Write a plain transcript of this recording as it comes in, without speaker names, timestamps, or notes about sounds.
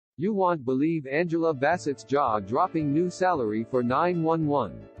You won't believe Angela Bassett's jaw-dropping new salary for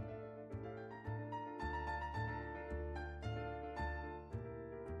 911.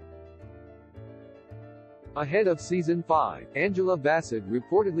 Ahead of Season 5, Angela Bassett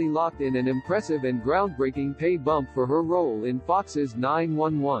reportedly locked in an impressive and groundbreaking pay bump for her role in Fox's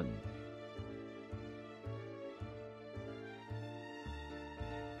 911.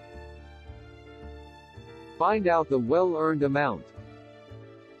 Find out the well-earned amount.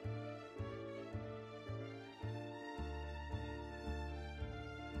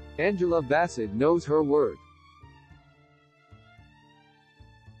 Angela Bassett knows her worth.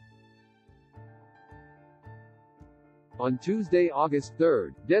 On Tuesday, August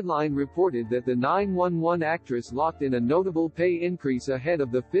 3, Deadline reported that the 911 actress locked in a notable pay increase ahead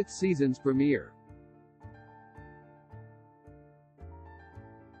of the fifth season's premiere.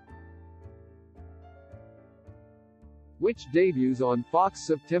 Which debuts on Fox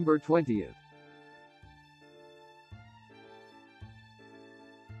September 20.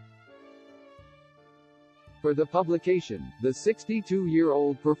 For the publication, the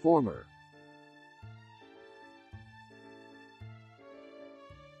 62-year-old performer,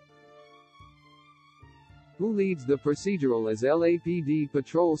 who leads the procedural as LAPD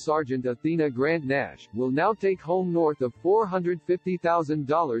Patrol Sergeant Athena Grant Nash, will now take home north of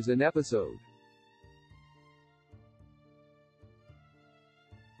 $450,000 an episode.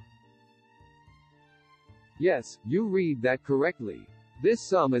 Yes, you read that correctly. This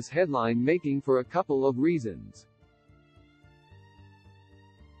sum is headline-making for a couple of reasons.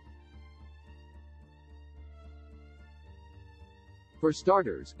 For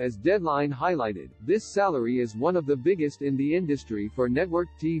starters, as Deadline highlighted, this salary is one of the biggest in the industry for network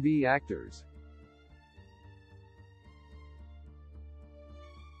TV actors.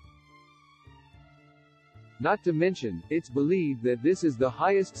 Not to mention, it's believed that this is the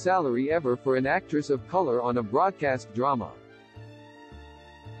highest salary ever for an actress of color on a broadcast drama.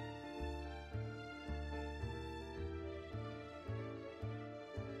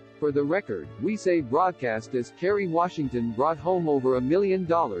 For the record, we say broadcast as Kerry Washington brought home over $1 million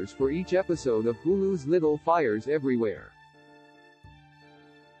for each episode of Hulu's Little Fires Everywhere.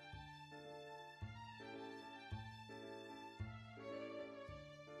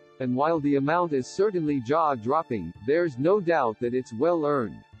 And while the amount is certainly jaw-dropping, there's no doubt that it's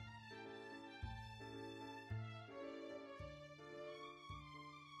well-earned.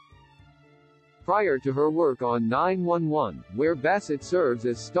 Prior to her work on 911, where Bassett serves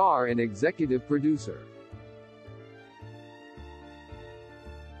as star and executive producer,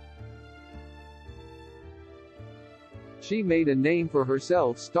 she made a name for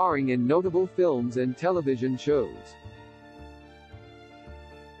herself starring in notable films and television shows.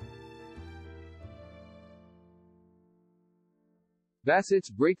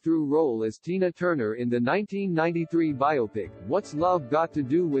 Bassett's breakthrough role as Tina Turner in the 1993 biopic, What's Love Got to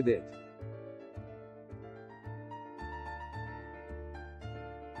Do with It?,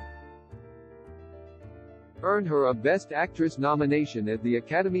 earned her a Best Actress nomination at the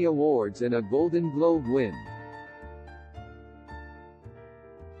Academy Awards and a Golden Globe win.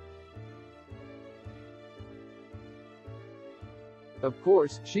 Of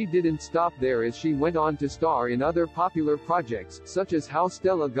course, she didn't stop there as she went on to star in other popular projects, such as How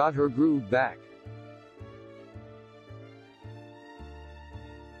Stella Got Her Groove Back,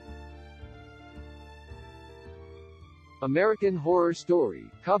 American Horror Story,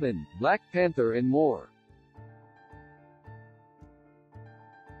 Coven, Black Panther and more.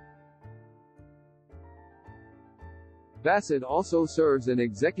 Bassett also serves an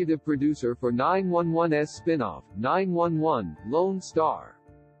executive producer for 911's spin-off, 911, Lone Star.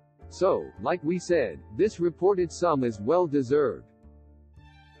 So, like we said, this reported sum is well-deserved.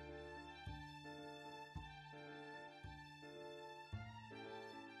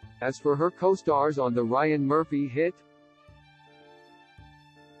 As for her co-stars on the Ryan Murphy hit,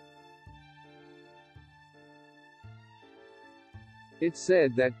 it's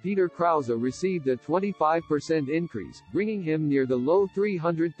said that Peter Krause received a 25% increase, bringing him near the low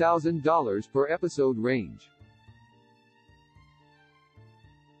 $300,000 per episode range.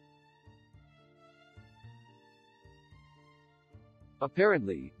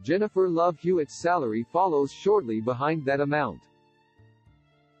 Apparently, Jennifer Love Hewitt's salary follows shortly behind that amount.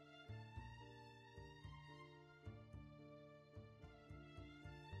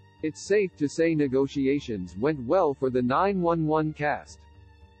 It's safe to say negotiations went well for the 911 cast.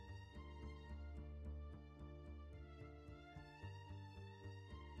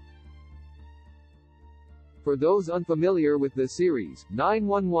 For those unfamiliar with the series,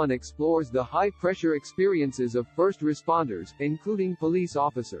 911 explores the high-pressure experiences of first responders, including police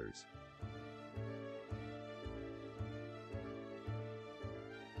officers.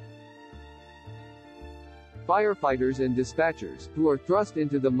 Firefighters and dispatchers, who are thrust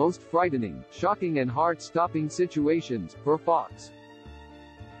into the most frightening, shocking and heart-stopping situations, per Fox.